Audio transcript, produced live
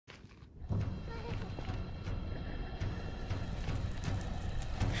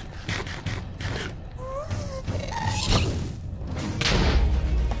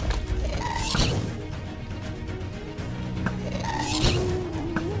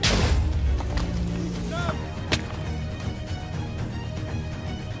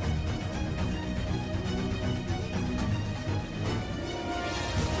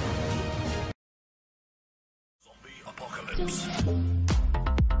Tubes.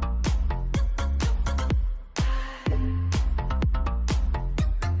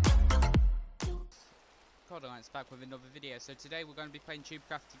 It's back with another video. So today we're going to be playing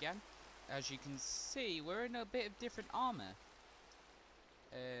TubeCraft again. As you can see, we're in a bit of different armor.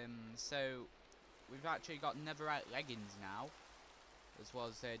 So we've actually got netherite leggings now, as well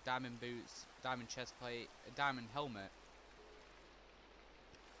as diamond boots, diamond chest plate, a diamond helmet.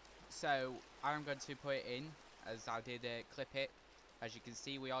 So I'm going to put it in as I did clip it. As you can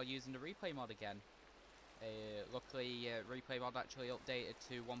see, we are using the replay mod again. Luckily, replay mod actually updated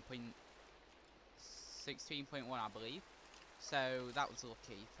to 1.16.1, I believe. So that was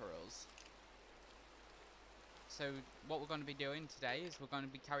lucky for us. So what we're going to be doing today is we're going to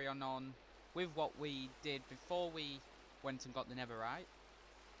be carrying on with what we did before we went and got the netherite,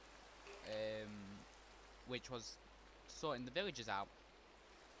 which was sorting the villagers out.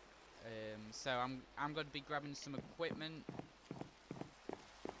 So I'm going to be grabbing some equipment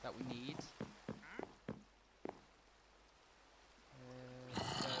that we need. So we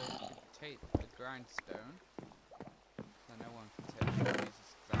could take the grindstone. So no one can take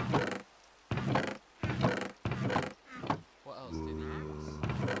that. What else did he use? I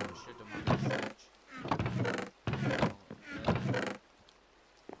should have done my research.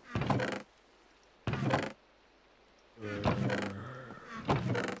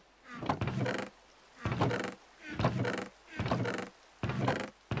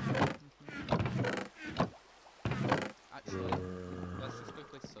 Actually, let's just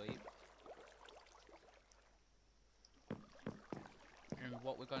quickly sleep. And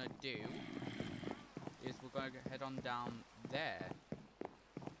what we're gonna do is we're gonna head on down there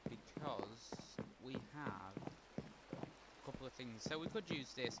because we have a couple of things. So we could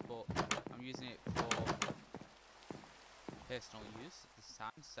use this, but I'm using it for personal use at this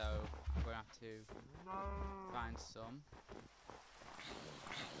time. So I'm gonna have to find some.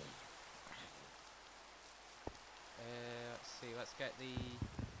 Let's see, let's get the...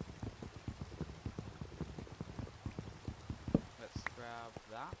 Let's grab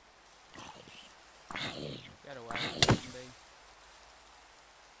that. Get away, zombie.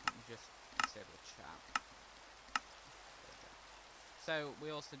 Let me just disable chat. So, we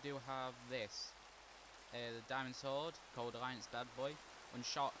also do have this. The diamond sword, called Alliance Bad Boy.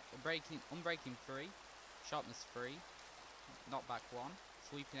 Unbreaking 3, sharpness 3, knockback 1,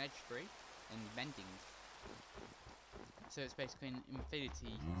 sweeping edge 3, and mending. So it's basically an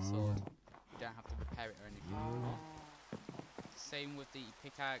infinity sword. You don't have to repair it or anything. Same with the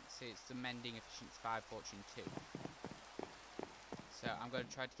pickaxe, it's the mending efficiency 5, fortune 2. So I'm going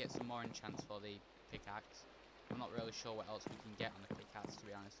to try to get some more enchants for the pickaxe. I'm not really sure what else we can get on the pickaxe, to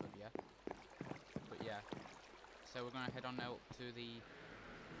be honest with you. But yeah. So we're going to head on out to the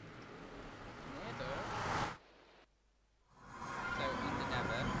nether. So in the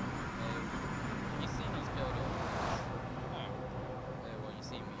nether, you've seen us build up. Well, you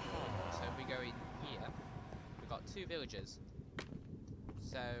see me. So if we go in here, we've got 2 villagers.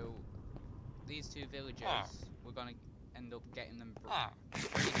 So these 2 villagers, we're gonna end up getting them breeding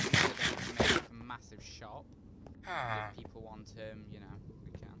so that we can make a massive shop. If people want you know,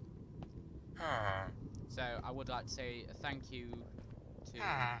 we can. So I would like to say a thank you to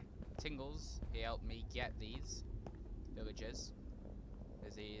Tingalls. He helped me get these villagers,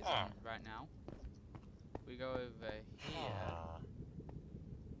 as he is on right now. We go over here.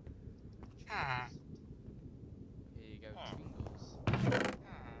 Jeez. Here you go, Tingalls.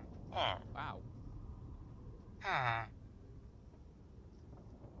 Wow.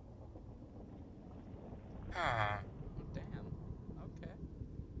 Oh, damn. Okay.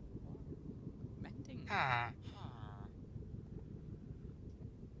 Mending.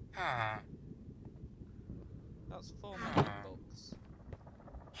 That's 4 mending books.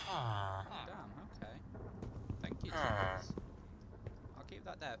 Oh, damn, okay. Thank you, Tingalls. I'll keep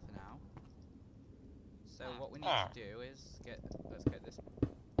that there for now. So what we need to do is let's get this.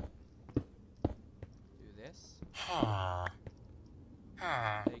 Do this.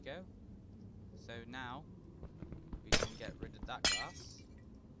 There you go. So now we can get rid of that glass.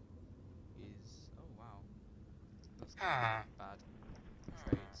 Oh wow. That's kind of bad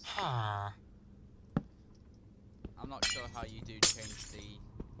traits. I'm not sure how you do change the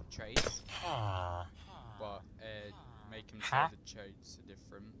traits. But make them so the traits are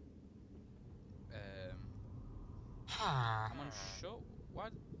different. I'm unsure.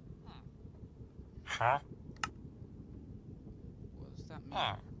 What? What does that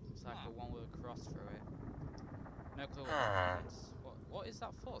mean? It's like a one with a cross through it. No clue what that means. What is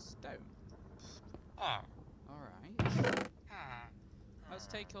that for? Stone? Alright. Let's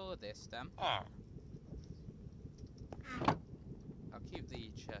take all of this then. keep the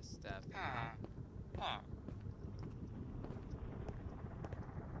chest there for now.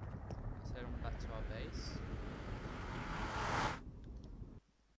 Let's head on back to our base.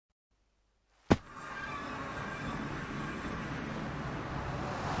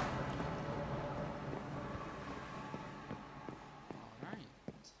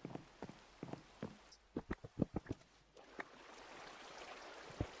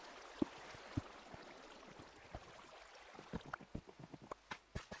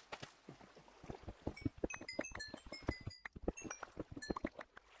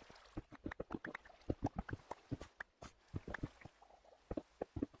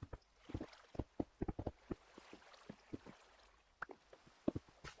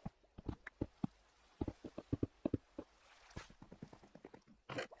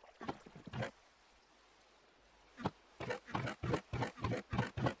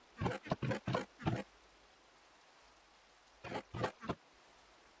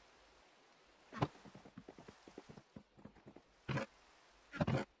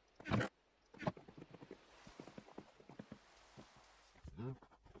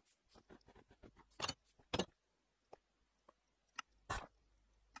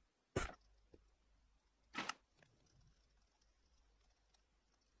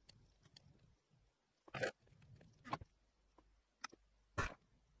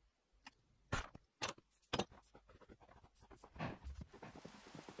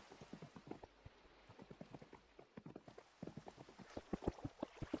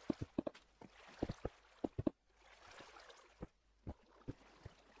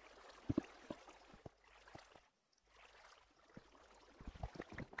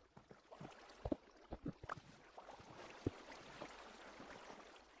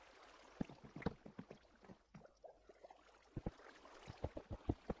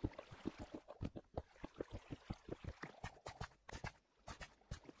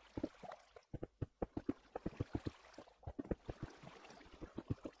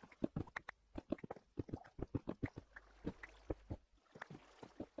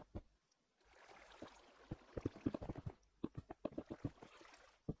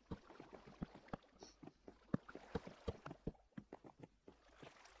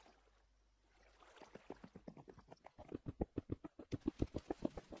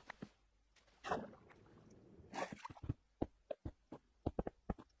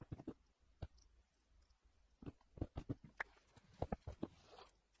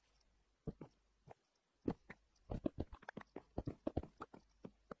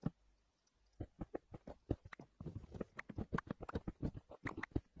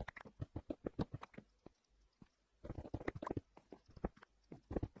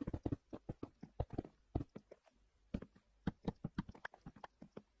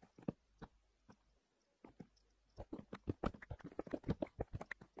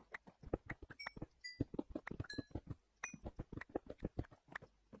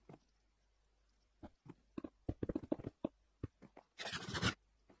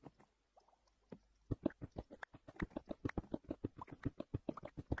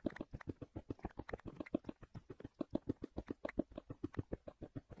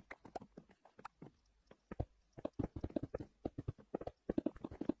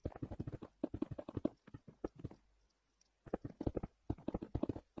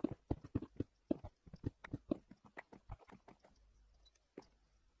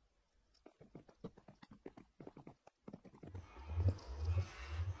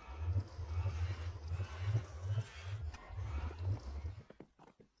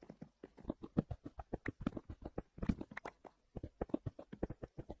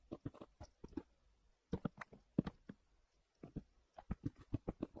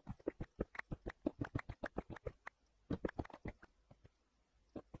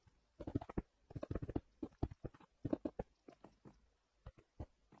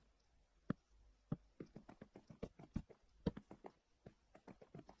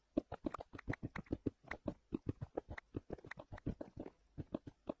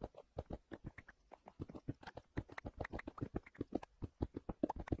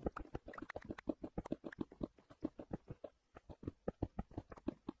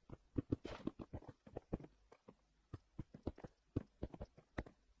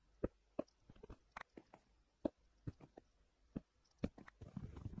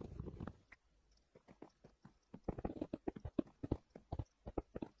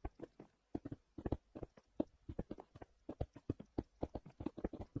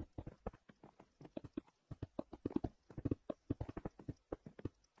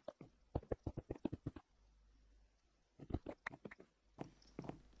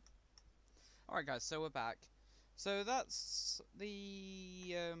 Alright guys, so we're back. So that's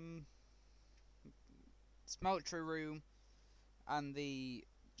the smeltery room and the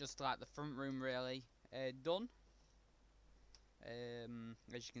just like the front room really done.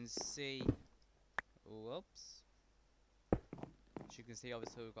 As you can see, whoops. As you can see,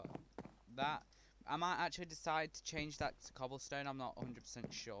 obviously we've got that. I might actually decide to change that to cobblestone. I'm not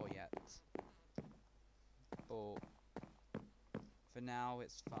 100% sure yet, but for now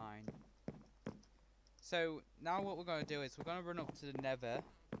it's fine. So now what we're going to do is we're going to run up to the Nether.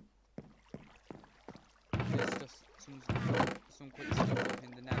 There's just some quick stuff up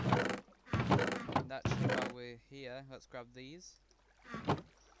in the Nether. And actually while we're here, let's grab these. And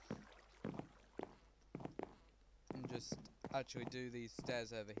just actually do these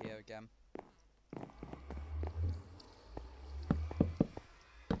stairs over here again.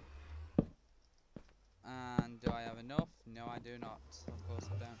 And do I have enough? No, I do not. Of course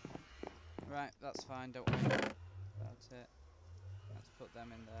I don't. Right, that's fine, don't worry about it. Let's put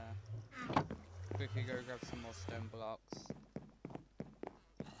them in there. Quickly go grab some more stone blocks.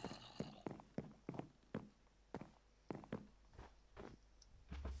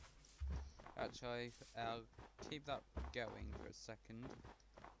 Actually, I'll keep that going for a second.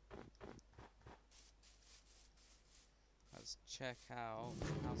 Let's check out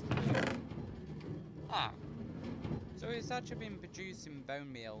how's it doing. So it's actually been producing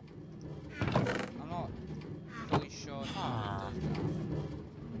bone meal. I'm not fully sure how it does that.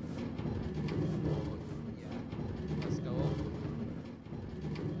 But yeah, let's go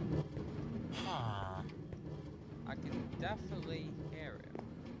up. I can definitely hear him.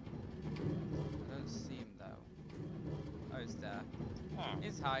 I don't see him though. Oh, he's there.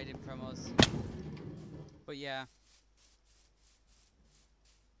 He's hiding from us. But yeah.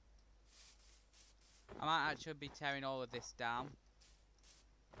 I might actually be tearing all of this down,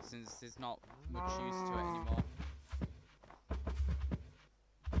 since there's not much use to it anymore.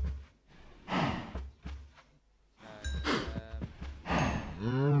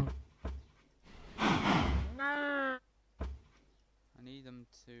 I need them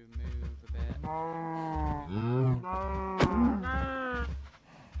to move a bit.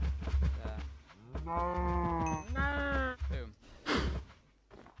 There. Boom.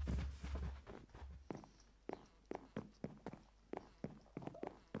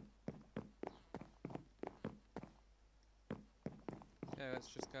 So let's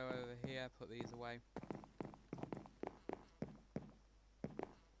just go over here, put these away.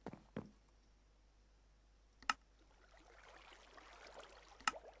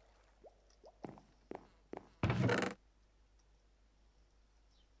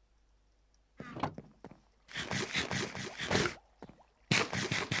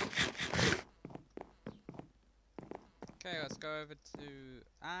 Okay, let's go over to,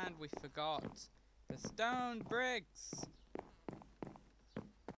 and we forgot the stone bricks.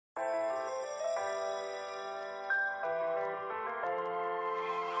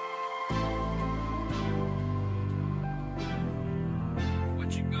 What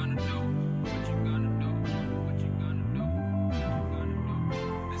you gonna do? What you gonna do? What you gonna do? What you gonna do?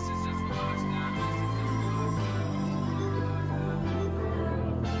 This is just for us now.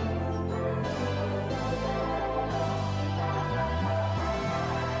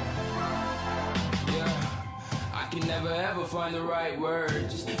 Can never ever find the right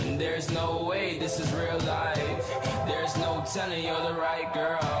words, and there's no way this is real life. There's no telling you're the right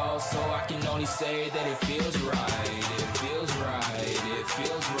girl, so I can only say that it feels right. It feels right. It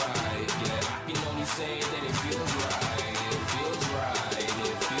feels right. Yeah, I can only say that it feels right. It feels right.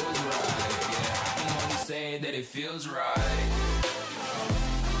 It feels right. Yeah, I can only say that it feels right.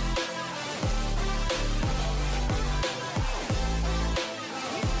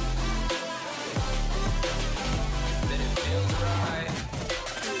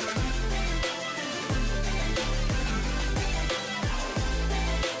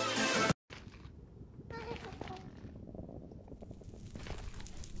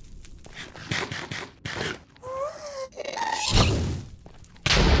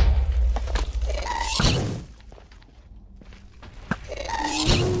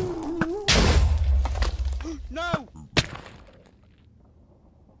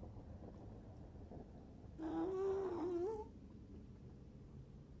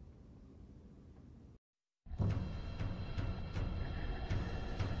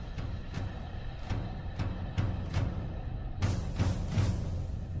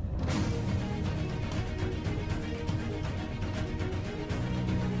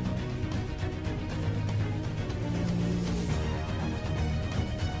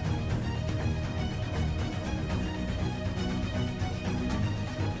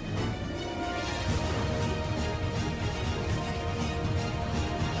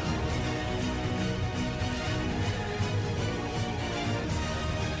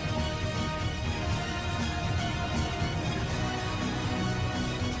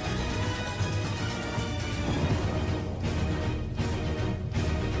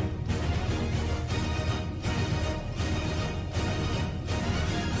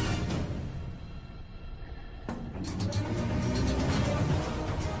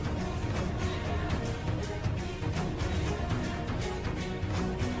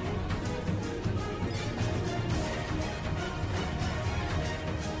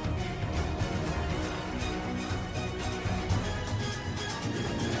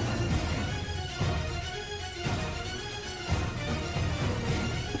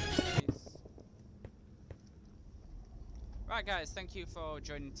 Right guys, thank you for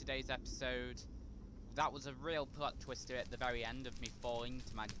joining today's episode. That was a real plot twister at the very end of me falling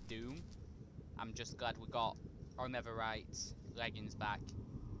to my doom. I'm just glad we got our Netherite leggings back.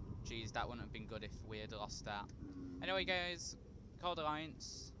 Jeez, that wouldn't have been good if we had lost that. Anyway guys, Cold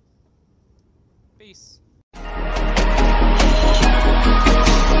Alliance. Peace.